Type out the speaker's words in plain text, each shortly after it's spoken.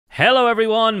Hello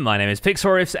everyone, my name is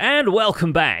Pixlriffs and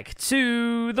welcome back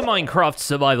to the Minecraft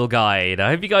Survival Guide. I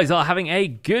hope you guys are having a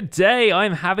good day.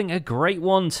 I'm having a great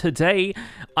one today.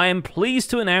 I am pleased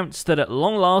to announce that at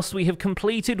long last we have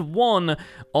completed one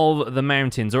of the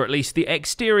mountains, or at least the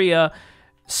exterior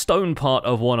stone part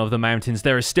of one of the mountains.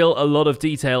 There is still a lot of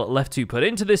detail left to put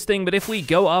into this thing, but if we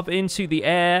go up into the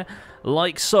air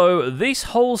like so, this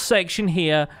whole section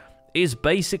here is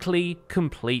basically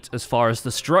complete as far as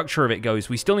the structure of it goes.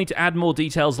 We still need to add more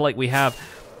details like we have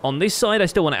on this side. I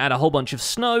still want to add a whole bunch of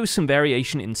snow, some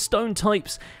variation in stone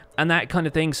types, and that kind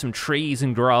of thing, some trees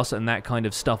and grass and that kind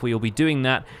of stuff. We will be doing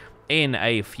that in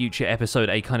a future episode,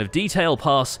 a kind of detail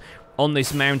pass on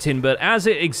this mountain, but as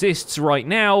it exists right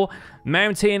now,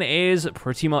 mountain is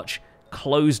pretty much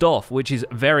closed off, which is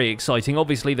very exciting.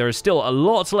 Obviously, there is still a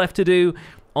lot left to do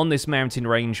on this mountain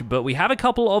range, but we have a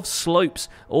couple of slopes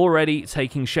already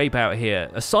taking shape out here.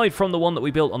 Aside from the one that we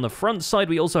built on the front side,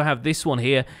 we also have this one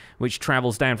here, which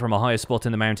travels down from a higher spot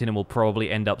in the mountain and will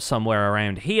probably end up somewhere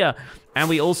around here. And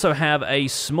we also have a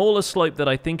smaller slope that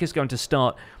I think is going to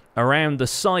start around the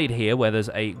side here, where there's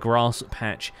a grass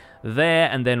patch there,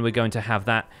 and then we're going to have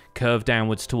that curve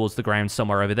downwards towards the ground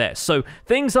somewhere over there. So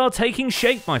things are taking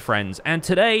shape, my friends, and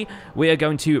today we are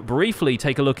going to briefly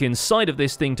take a look inside of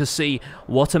this thing to see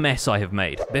what a mess I have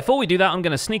made. Before we do that, I'm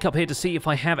going to sneak up here to see if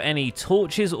I have any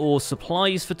torches or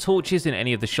supplies for torches in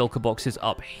any of the shulker boxes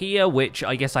up here, which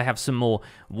I guess I have some more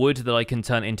wood that I can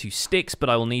turn into sticks, but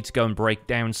I will need to go and break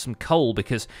down some coal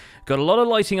because I've got a lot of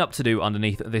lighting up to do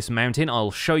underneath this mountain.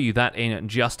 I'll show you that in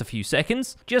just a few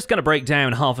seconds. Just going to break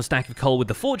down half a stack of coal with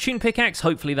the fortune pickaxe.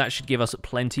 Hopefully that should give us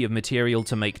plenty of material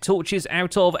to make torches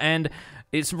out of, and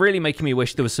it's really making me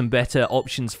wish there was some better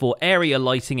options for area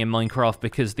lighting in Minecraft,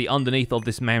 because the underneath of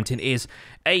this mountain is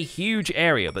a huge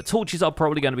area, but torches are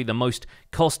probably going to be the most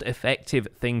cost-effective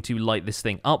thing to light this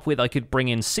thing up with. I could bring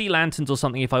in sea lanterns or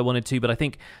something if I wanted to, but I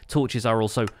think torches are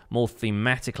also more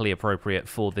thematically appropriate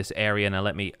for this area. Now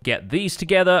let me get these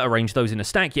together, arrange those in a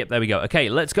stack. Yep, there we go. Okay,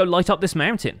 let's go light up this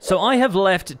mountain. So I have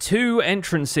left two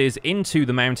entrances into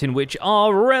the mountain, which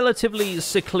are relatively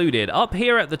secluded. Up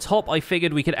here at the top, I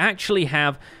figured we could actually have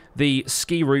the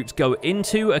ski route go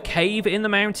into a cave in the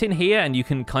mountain here, and you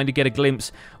can kind of get a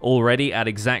glimpse already at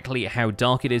exactly how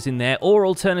dark it is in there. Or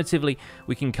alternatively,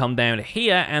 we can come down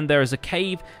here and there is a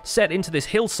cave set into this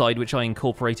hillside, which I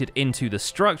incorporated into the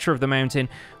structure of the mountain,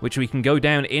 which we can go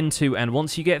down into, and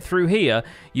once you get through here,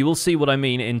 you will see what I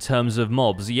mean in terms of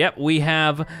mobs. Yep, we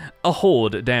have a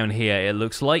horde down here, it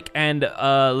looks like, and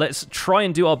let's try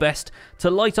and do our best to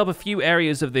light up a few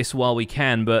areas of this while we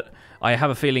can, but I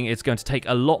have a feeling it's going to take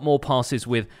a lot more passes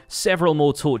with several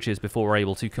more torches before we're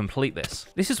able to complete this.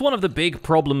 This is one of the big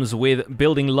problems with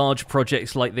building large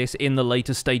projects like this in the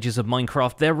later stages of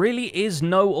Minecraft. There really is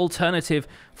no alternative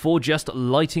for just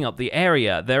lighting up the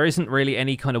area. There isn't really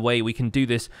any kind of way we can do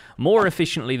this more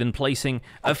efficiently than placing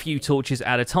a few torches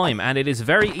at a time, and it is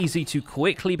very easy to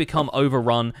quickly become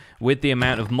overrun with the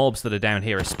amount of mobs that are down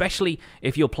here, especially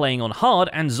if you're playing on hard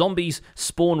and zombies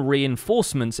spawn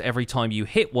reinforcements every time you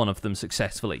hit one of them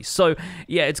successfully. So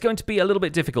yeah, it's going to be a little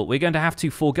bit difficult. We're going to have to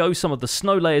forego some of the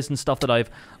snow layers and stuff that I've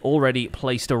already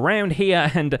placed around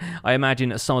here, and I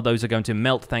imagine some of those are going to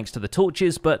melt thanks to the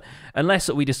torches, but unless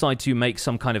we decide to make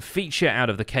some kind of feature out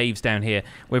of the caves down here,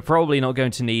 we're probably not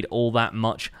going to need all that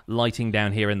much lighting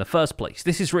down here in the first place.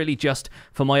 This is really just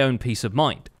for my own peace of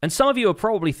mind. And some of you are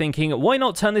probably thinking, why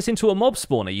not turn this into a mob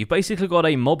spawner? You've basically got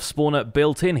a mob spawner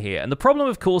built in here, and the problem,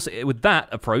 of course, with that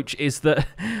approach is that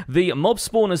the mob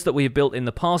spawners that we have built in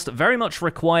the past very much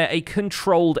require a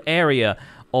controlled area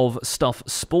of stuff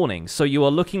spawning. So you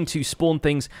are looking to spawn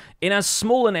things in as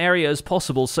small an area as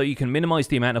possible so you can minimize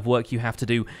the amount of work you have to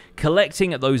do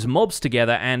collecting those mobs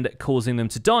together and causing them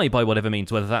to die by whatever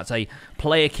means, whether that's a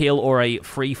player kill or a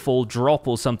free fall drop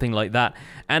or something like that.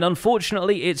 And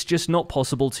unfortunately, it's just not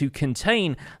possible to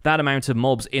contain that amount of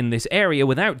mobs in this area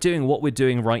without doing what we're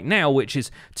doing right now, which is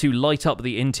to light up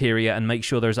the interior and make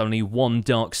sure there's only one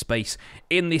dark space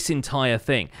in this entire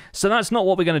thing. So that's not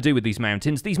what we're going to do with these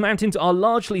mountains. These mountains are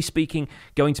largely speaking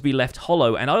going to be left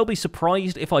hollow, and I'll be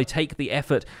surprised if I take the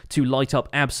effort to light up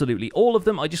absolutely all of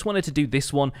them. I just wanted to do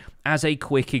this one as a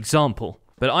quick example.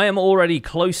 But I am already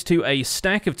close to a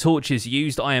stack of torches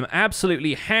used. I am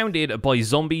absolutely hounded by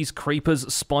zombies,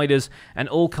 creepers, spiders, and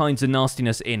all kinds of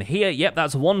nastiness in here. Yep,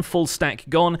 that's one full stack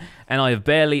gone, and I have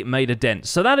barely made a dent.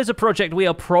 So that is a project we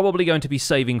are probably going to be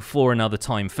saving for another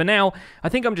time. For now, I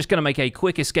think I'm just going to make a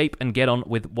quick escape and get on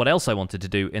with what else I wanted to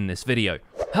do in this video.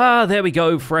 Ah, there we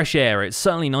go, fresh air. It's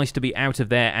certainly nice to be out of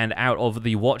there and out of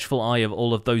the watchful eye of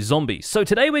all of those zombies. So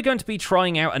today we're going to be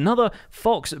trying out another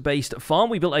fox-based farm.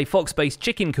 We built a fox-based chicken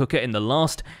chicken cooker in the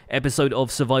last episode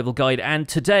of Survival Guide, and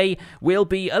today will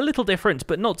be a little different,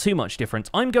 but not too much different.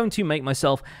 I'm going to make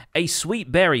myself a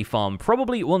sweet berry farm,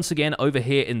 probably once again over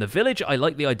here in the village. I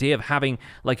like the idea of having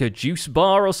like a juice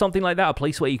bar or something like that, a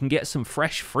place where you can get some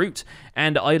fresh fruit,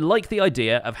 and I like the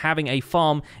idea of having a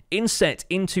farm inset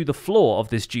into the floor of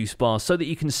this juice bar so that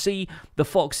you can see the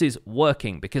foxes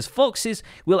working, because foxes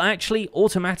will actually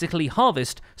automatically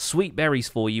harvest sweet berries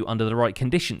for you under the right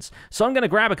conditions. So I'm going to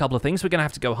grab a couple of things. We're going to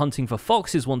have to go hunting for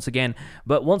foxes once again,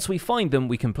 but once we find them,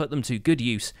 we can put them to good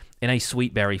use in a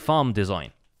sweet berry farm design.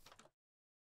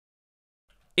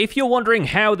 If you're wondering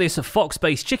how this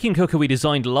fox-based chicken cooker we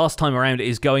designed last time around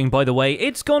is going, by the way,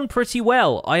 it's gone pretty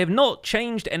well. I have not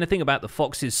changed anything about the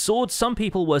fox's sword. Some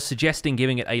people were suggesting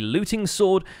giving it a looting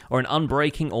sword or an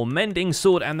unbreaking or mending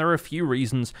sword, and there are a few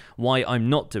reasons why I'm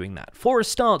not doing that. For a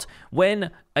start,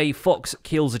 when a fox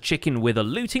kills a chicken with a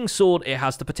looting sword, it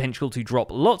has the potential to drop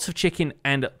lots of chicken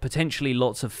and potentially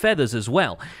lots of feathers as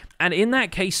well. And in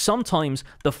that case, sometimes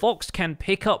the fox can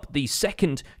pick up the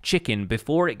second chicken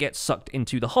before it gets sucked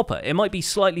into the hopper. It might be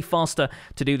slightly faster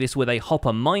to do this with a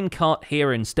hopper minecart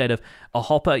here instead of a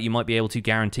hopper. You might be able to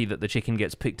guarantee that the chicken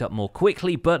gets picked up more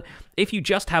quickly, but if you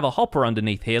just have a hopper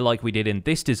underneath here, like we did in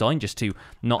this design, just to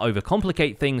not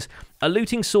overcomplicate things, a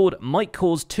looting sword might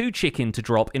cause 2 chicken to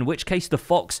drop, in which case the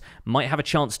fox might have a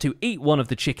chance to eat one of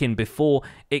the chicken before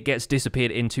it gets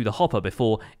disappeared into the hopper,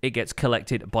 before it gets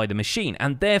collected by the machine,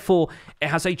 and therefore it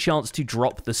has a chance to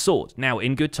drop the sword. Now,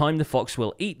 in good time, the fox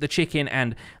will eat the chicken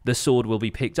and the sword will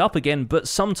be picked up again, but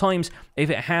sometimes if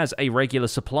it has a regular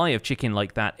supply of chicken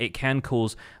like that, it can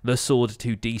cause the sword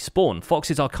to despawn.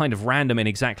 Foxes are kind of random in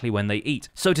exactly when they eat.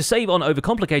 So to save on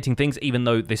overcomplicating things, even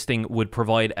though this thing would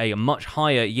provide a much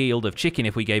higher yield of chicken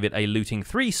if we gave it a looting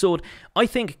 3 sword, I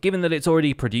think given that it's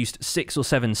already produced 6 or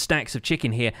 7 stacks of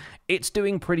chicken here, it's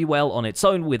doing pretty well on its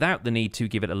own without the need to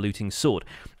give it a looting sword.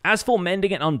 As for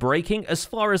mending and unbreaking, as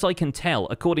far as I can tell,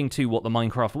 according to what the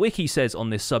Minecraft wiki says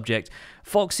on this subject,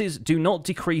 foxes do not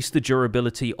decrease the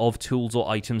durability of tools or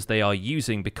items they are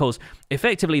using, because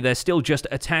effectively they're still just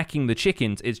attacking the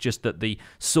chickens. It's just that the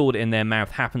sword in their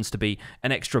mouth happens to be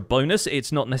an extra bonus.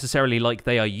 It's not necessarily like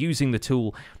they are using the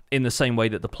tool in the same way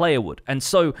that the player would. And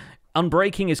so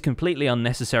unbreaking is completely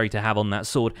unnecessary to have on that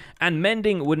sword, and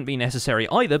mending wouldn't be necessary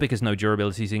either because no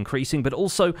durability is increasing, but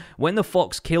also when the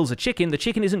fox kills a chicken, the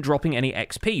chicken isn't dropping any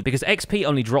XP, because XP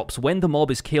only drops when the mob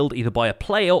is killed either by a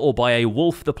player or by a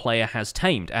wolf the player has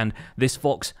tamed, and this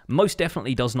fox most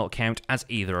definitely does not count as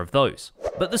either of those.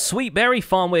 But the sweet berry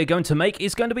farm we're going to make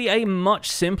is going to be a much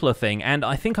simpler thing, and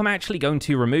I think I'm actually going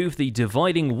to remove the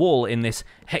dividing wall in this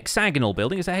hexagonal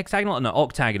building. Is that hexagonal? No,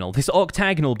 octagonal. This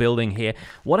octagonal building here.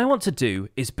 What I want to do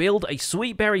is build a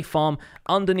sweet berry farm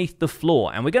underneath the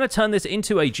floor, and we're going to turn this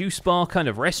into a juice bar kind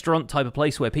of restaurant type of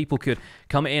place where people could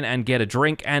come in and get a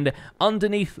drink, and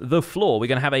underneath the floor we're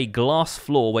going to have a glass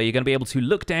floor where you're going to be able to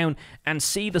look down and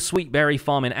see the sweet berry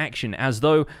farm in action, as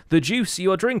though the juice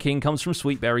you are drinking comes from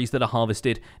sweet berries that are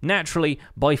harvested naturally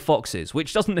by foxes,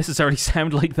 which doesn't necessarily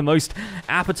sound like the most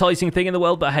appetizing thing in the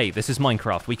world, but hey, this is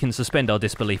Minecraft. We can suspend our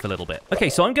disbelief a little bit. Okay,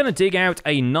 so I'm going to dig out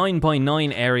a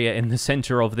 9x9 area in the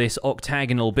center of this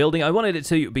octagonal building. I wanted it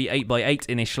to be 8x8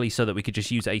 initially so that we could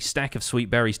just use a stack of sweet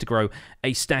berries to grow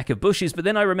a stack of bushes, but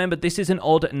then I remembered this is an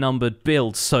odd numbered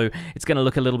build, so it's going to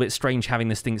look a little bit strange having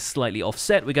this thing slightly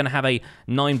offset. We're going to have a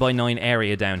 9x9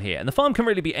 area down here, and the farm can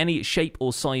really be any shape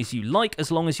or size you like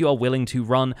as long as you are willing to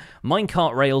run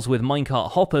minecart rails with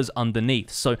minecart hoppers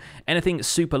underneath. So anything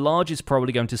super large is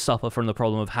probably going to suffer from the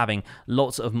problem of having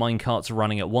lots of minecarts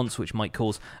running at once, which might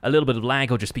cause a little bit of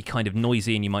lag or just be kind of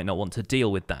noisy, and you might not want to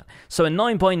deal with that. So a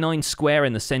 9x9 square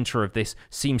in the center of this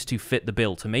seems to fit the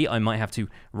bill to me. I might have to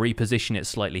reposition it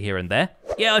slightly here and there.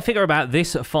 Yeah, I figure about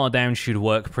this far down should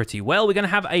work pretty well. We're going to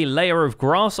have a layer of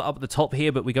grass up the top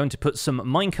here, but we're going to put some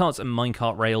minecarts and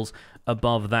minecart rails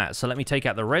above that. So let me take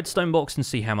out the redstone box and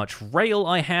see how much rail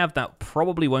I have. That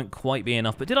probably won't quite be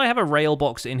enough, but did I have a rail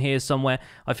box in here somewhere?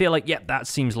 I feel like, yep, that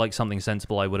seems like something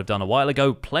sensible I would have done a while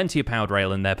ago. Plenty of powered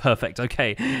rail in there. Perfect.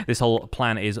 Okay, this whole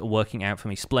plan is working out for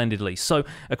me splendidly. So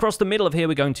across the middle of here,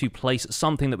 we're going to place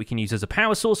something that we can use as a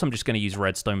power source. I'm just going to use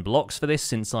redstone blocks for this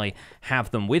since I have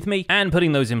them with me, and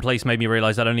putting those in place made me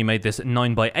realize I'd only made this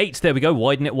 9x8. There we go.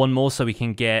 Widen it one more so we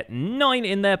can get 9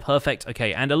 in there. Perfect.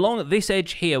 Okay, and along this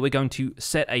edge here, we're going to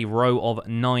set a row of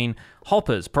 9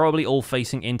 hoppers, probably all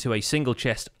facing into a single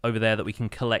chest over there that we can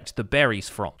collect the berries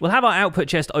from. We'll have our output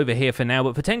chest over here for now,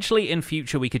 but potentially in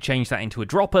future we could change that into a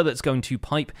dropper that's going to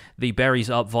pipe the berries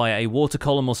up via a water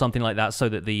column or something like that, so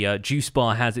that the juice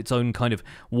bar has its own kind of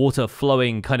water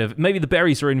flowing kind of, maybe the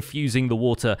berries are infusing the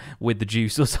water with the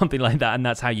juice or something like that, and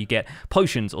that's how you get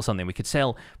potions or something. We could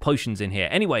sell potions in here.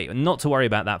 Anyway, not to worry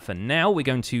about that for now. We're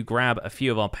going to grab a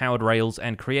few of our powered rails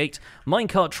and create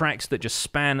minecart tracks that just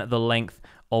span the length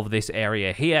of this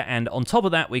area here, and on top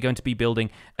of that we're going to be building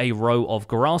a row of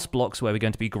grass blocks where we're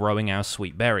going to be growing our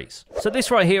sweet berries. So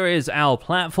this right here is our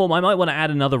platform. I might want to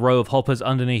add another row of hoppers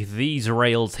underneath these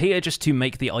rails here just to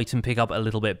make the item pickup a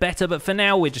little bit better, but for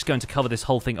now we're just going to cover this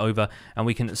whole thing over, and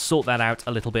we can sort that out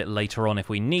a little bit later on if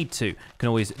we need to. Can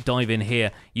always dive in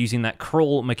here using that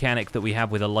crawl mechanic that we have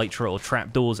with elytra or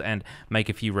trapdoors and make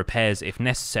a few repairs if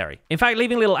necessary. In fact,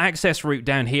 leaving a little access route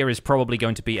down here is probably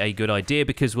going to be a good idea,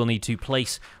 because we'll need to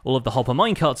place all of the hopper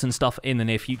minecarts and stuff in the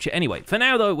near future anyway. For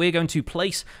now though, we're going to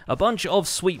place a bunch of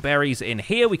sweet berries in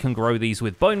here. We can grow these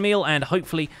with bone meal, and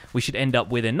hopefully we should end up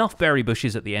with enough berry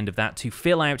bushes at the end of that to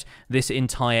fill out this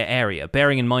entire area.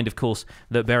 Bearing in mind, of course,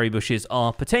 that berry bushes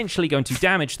are potentially going to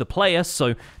damage the player,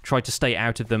 so try to stay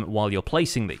out of them while you're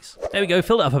placing these. There we go,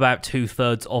 filled it up about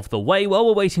 2/3 of the way. While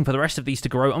we're waiting for the rest of these to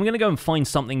grow, I'm going to go and find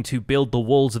something to build the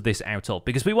walls of this out of,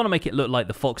 because we want to make it look like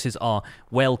the foxes are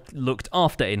well looked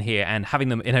after in here, and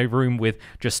having them in a room with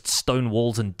just stone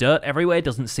walls and dirt everywhere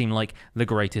doesn't seem like the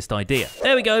greatest idea.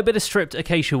 There we go, a bit of stripped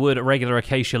acacia wood, regular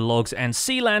acacia logs, and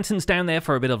sea lanterns down there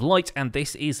for a bit of light, and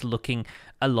this is looking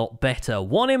a lot better.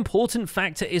 One important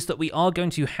factor is that we are going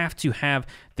to have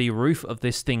the roof of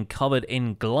this thing covered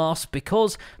in glass,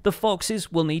 because the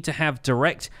foxes will need to have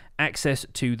direct access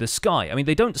to the sky. I mean,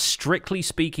 they don't strictly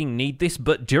speaking need this,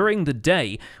 but during the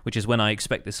day, which is when I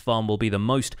expect this farm will be the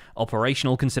most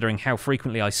operational, considering how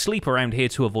frequently I sleep around here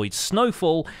to avoid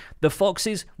snowfall, the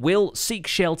foxes will seek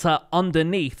shelter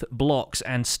underneath blocks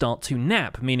and start to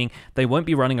nap, meaning they won't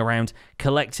be running around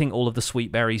collecting all of the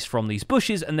sweet berries from these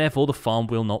bushes, and therefore the farm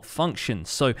will not function.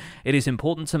 So it is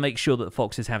important to make sure that the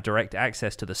foxes have direct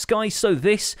access to the sky. So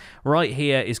this right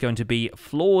here is going to be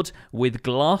floored with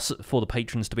glass for the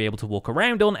patrons to be able to walk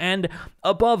around on, and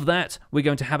above that we're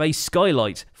going to have a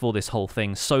skylight for this whole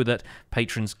thing so that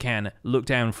patrons can look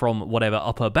down from whatever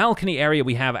upper balcony area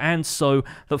we have, and so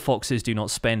the foxes do not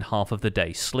spend half of the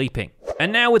day sleeping.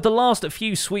 And now, with the last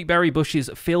few sweetberry bushes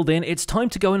filled in, it's time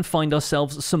to go and find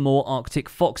ourselves some more Arctic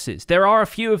foxes. There are a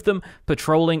few of them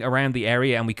patrolling around the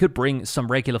area, and we could bring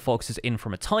some regular foxes in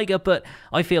from a tiger, but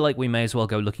I feel like we may as well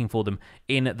go looking for them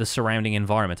in the surrounding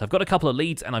environment. I've got a couple of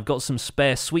leads, and I've got some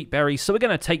spare sweetberries, so we're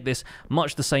going to take this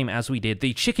much the same as we did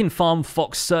the chicken farm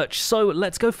fox search, so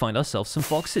let's go find ourselves some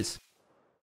foxes.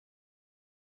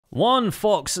 One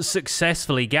fox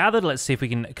successfully gathered. Let's see if we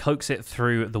can coax it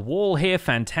through the wall here.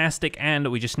 Fantastic.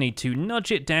 And we just need to nudge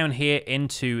it down here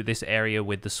into this area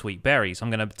with the sweet berries. I'm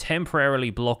going to temporarily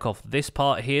block off this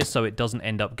part here so it doesn't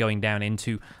end up going down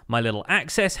into my little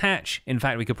access hatch. In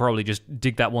fact, we could probably just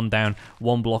dig that one down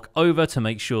one block over to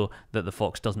make sure that the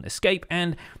fox doesn't escape.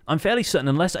 And I'm fairly certain,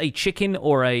 unless a chicken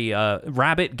or a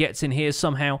rabbit gets in here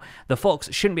somehow, the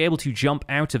fox shouldn't be able to jump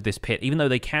out of this pit. Even though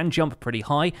they can jump pretty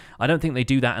high, I don't think they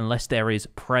do that unless there is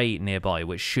prey nearby,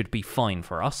 which should be fine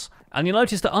for us. And you'll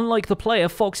notice that unlike the player,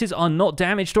 foxes are not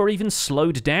damaged or even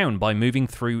slowed down by moving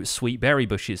through sweet berry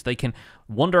bushes. They can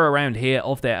wander around here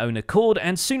of their own accord,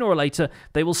 and sooner or later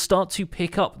they will start to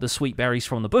pick up the sweet berries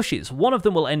from the bushes. One of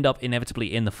them will end up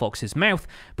inevitably in the fox's mouth,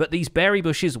 but these berry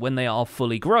bushes, when they are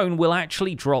fully grown, will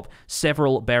actually drop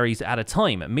several berries at a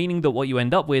time, meaning that what you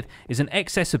end up with is an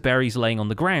excess of berries laying on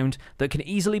the ground that can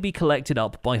easily be collected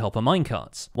up by hopper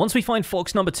minecarts. Once we find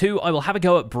fox number 2, I will have a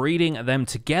go at breeding them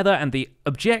together, and the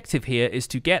objective here is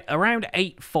to get around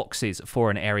 8 foxes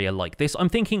for an area like this. I'm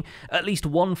thinking at least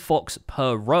 1 fox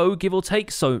per row, give or take,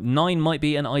 so 9 might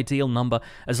be an ideal number,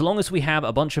 as long as we have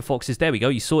a bunch of foxes. There we go,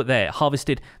 you saw it there,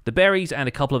 harvested the berries, and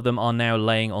a couple of them are now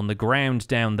laying on the ground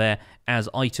down there as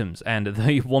items, and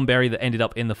the one berry that ended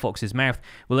up in the fox's mouth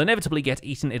will inevitably get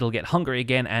eaten. It'll get hungry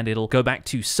again, and it'll go back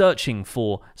to searching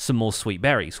for some more sweet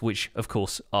berries, which of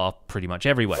course are pretty much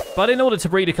everywhere. But in order to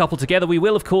breed a couple together, we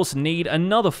will of course need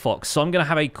another fox, so I'm going to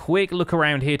have a quick look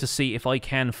around here to see if I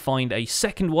can find a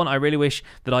second one. I really wish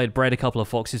that I had bred a couple of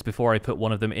foxes before I put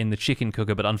one of them in the chicken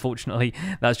cooker, but unfortunately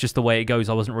that's just the way it goes.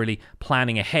 I wasn't really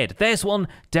planning ahead. There's one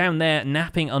down there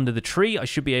napping under the tree. I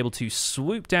should be able to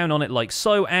swoop down on it like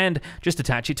so and just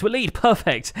attach it to a lead.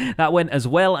 Perfect. That went as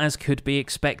well as could be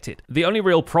expected. The only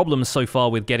real problem so far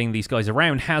with getting these guys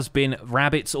around has been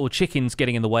rabbits or chickens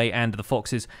getting in the way and the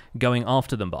foxes going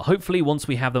after them, but hopefully once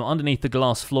we have them underneath the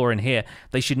glass floor in here,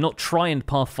 they should not try and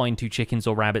pathfind find 2 chickens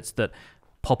or rabbits that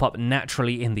pop up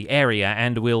naturally in the area,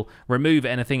 and we'll remove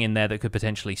anything in there that could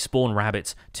potentially spawn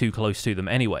rabbits too close to them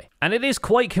anyway. And it is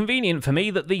quite convenient for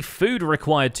me that the food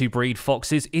required to breed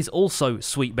foxes is also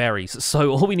sweet berries.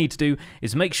 So all we need to do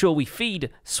is make sure we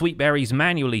feed sweet berries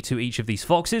manually to each of these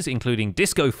foxes, including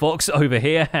Disco Fox over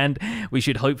here, and we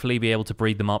should hopefully be able to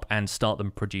breed them up and start them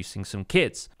producing some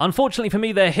kids. Unfortunately for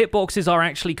me, their hitboxes are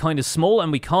actually kind of small,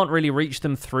 and we can't really reach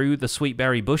them through the sweet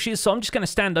berry bushes, so I'm just going to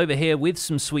stand over here with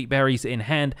some sweet berries in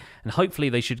hand, and hopefully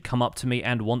they should come up to me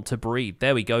and want to breed.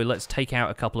 There we go. Let's take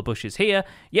out a couple of bushes here.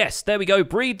 Yes, there we go.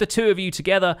 Breed the 2 of you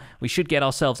together. We should get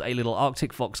ourselves a little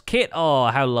Arctic Fox kit. Oh,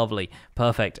 how lovely.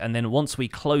 Perfect. And then once we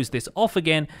close this off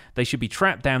again, they should be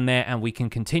trapped down there, and we can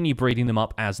continue breeding them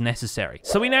up as necessary.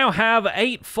 So we now have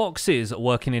 8 foxes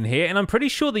working in here, and I'm pretty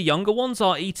sure the younger ones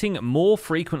are eating more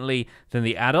frequently than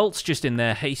the adults, just in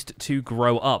their haste to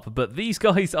grow up. But these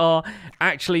guys are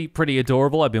actually pretty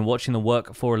adorable. I've been watching them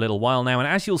work for a little while now, and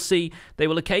as you'll see, they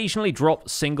will occasionally drop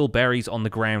single berries on the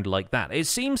ground like that. It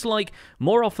seems like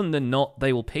more often than not,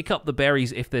 they will pick up the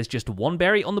berries if there's just one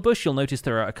berry on the bush. You'll notice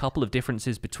there are a couple of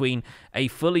differences between a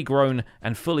fully grown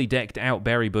and fully decked out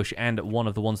berry bush and one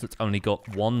of the ones that's only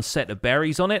got one set of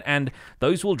berries on it, and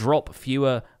those will drop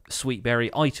fewer sweet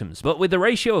berry items. But with the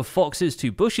ratio of foxes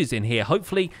to bushes in here,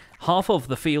 hopefully half of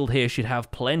the field here should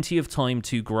have plenty of time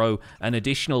to grow an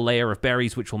additional layer of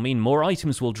berries, which will mean more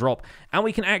items will drop, and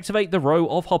we can activate the row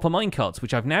of hopper minecarts,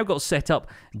 which I've now got set up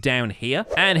down here.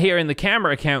 And here in the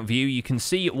camera account view, you can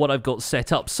see what I've got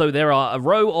set up. So there are a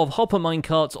row of hopper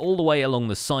minecarts all the way along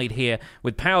the side here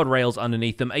with powered rails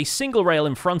underneath them, a single rail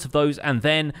in front of those, and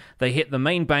then they hit the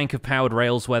main bank of powered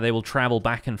rails where they will travel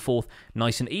back and forth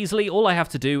nice and easily. All I have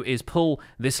to do is pull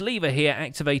this lever here,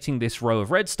 activating this row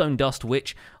of redstone dust,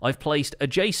 which I've placed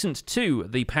adjacent to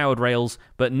the powered rails,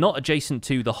 but not adjacent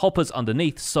to the hoppers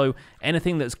underneath, so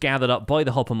anything that's gathered up by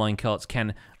the hopper minecarts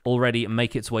can already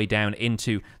make its way down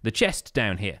into the chest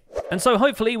down here. And so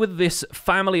hopefully with this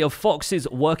family of foxes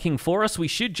working for us, we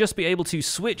should just be able to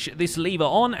switch this lever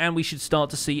on, and we should start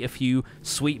to see a few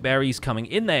sweet berries coming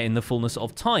in there in the fullness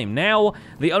of time. Now,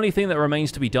 the only thing that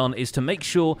remains to be done is to make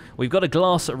sure we've got a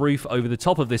glass roof over the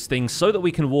top of this thing so that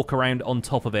we can walk around on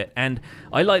top of it. And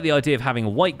I like the idea of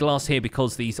having white glass here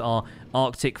because these are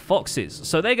Arctic foxes.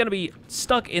 So they're going to be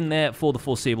stuck in there for the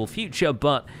foreseeable future,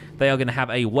 but they are going to have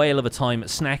a whale of a time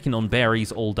snacking on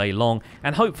berries all day long,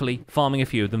 and hopefully farming a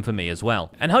few of them for me as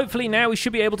well. And hopefully now we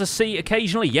should be able to see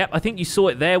occasionally, yep, I think you saw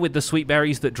it there with the sweet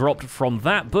berries that dropped from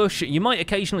that bush. You might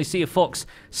occasionally see a fox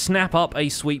snap up a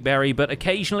sweet berry, but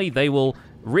occasionally they will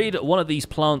rid one of these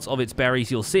plants of its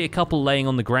berries. You'll see a couple laying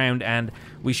on the ground, and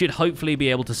we should hopefully be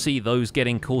able to see those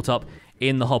getting caught up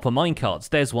in the hopper minecarts.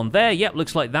 There's one there. Yep,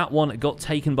 looks like that one got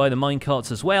taken by the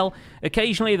minecarts as well.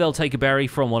 Occasionally, they'll take a berry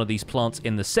from one of these plants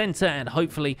in the center, and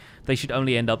hopefully they should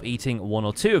only end up eating 1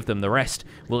 or 2 of them. The rest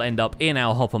will end up in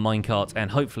our hopper minecart,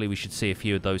 and hopefully we should see a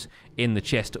few of those in the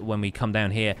chest when we come down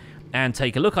here and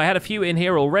take a look. I had a few in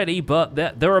here already, but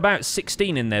there were about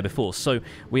 16 in there before, so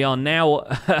we are now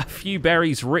a few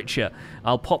berries richer.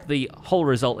 I'll pop the whole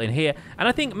result in here, and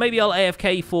I think maybe I'll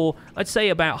AFK for, I'd say,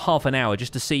 about half an hour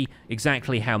just to see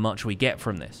exactly how much we get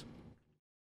from this.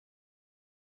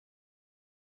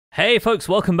 Hey folks,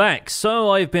 welcome back. So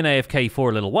I've been AFK for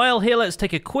a little while here. Let's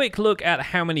take a quick look at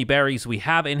how many berries we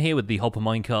have in here with the hopper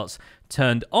minecarts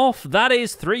turned off. That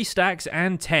is 3 stacks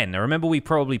and 10. Now remember, we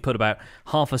probably put about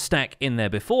half a stack in there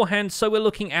beforehand, so we're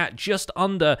looking at just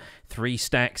under 3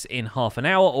 stacks in half an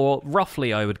hour, or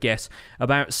roughly, I would guess,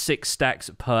 about 6 stacks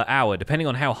per hour, depending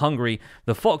on how hungry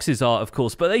the foxes are, of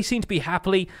course, but they seem to be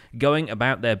happily going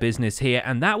about their business here,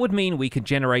 and that would mean we could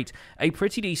generate a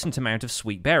pretty decent amount of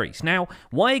sweet berries. Now,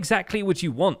 why exactly would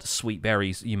you want sweet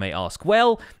berries, you may ask?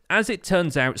 Well, as it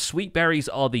turns out, sweet berries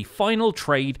are the final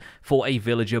trade for a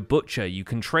villager butcher. You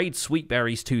can trade sweet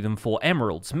berries to them for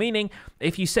emeralds, meaning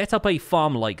if you set up a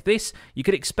farm like this, you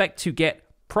could expect to get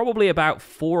probably about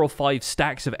 4 or 5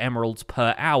 stacks of emeralds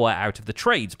per hour out of the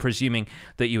trades, presuming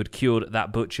that you had cured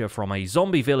that butcher from a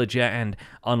zombie villager and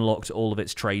unlocked all of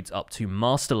its trades up to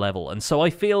master level. And so I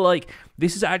feel like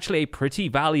this is actually a pretty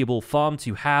valuable farm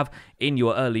to have in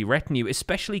your early retinue,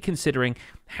 especially considering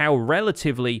how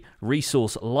relatively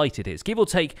resource light it is. Give or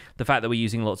take the fact that we're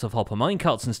using lots of hopper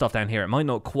minecarts and stuff down here, it might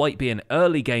not quite be an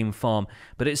early game farm,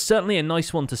 but it's certainly a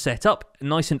nice one to set up,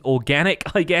 nice and organic,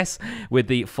 I guess, with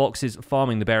the foxes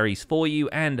farming the berries for you,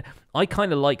 and I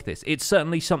kind of like this. It's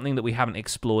certainly something that we haven't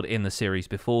explored in the series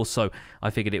before, so I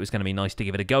figured it was going to be nice to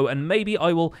give it a go, and maybe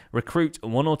I will recruit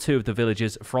 1 or 2 of the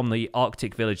villagers from the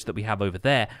Arctic village that we have over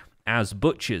there as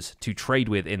butchers to trade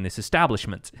with in this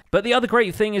establishment. But the other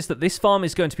great thing is that this farm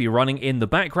is going to be running in the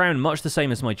background, much the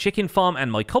same as my chicken farm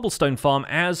and my cobblestone farm,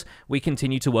 as we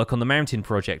continue to work on the mountain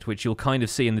project, which you'll kind of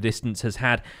see in the distance has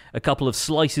had a couple of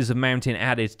slices of mountain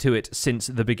added to it since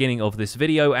the beginning of this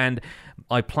video, and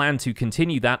I plan to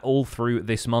continue that all through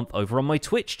this month over on my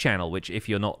Twitch channel, which if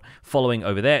you're not following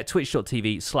over there,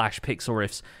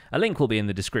 twitch.tv/Pixlriffs. A link will be in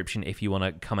the description if you want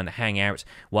to come and hang out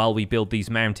while we build these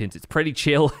mountains. It's pretty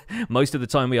chill. Most of the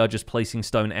time we are just placing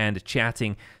stone and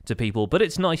chatting to people, but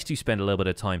it's nice to spend a little bit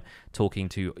of time talking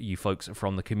to you folks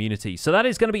from the community. So that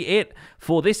is going to be it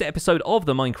for this episode of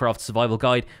the Minecraft Survival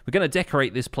Guide. We're going to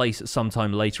decorate this place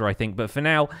sometime later, I think, but for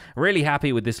now, really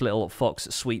happy with this little fox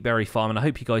sweetberry farm, and I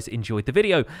hope you guys enjoyed the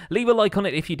video. Leave a like on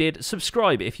it if you did,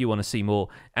 subscribe if you want to see more,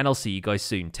 and I'll see you guys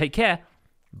soon. Take care.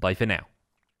 Bye for now.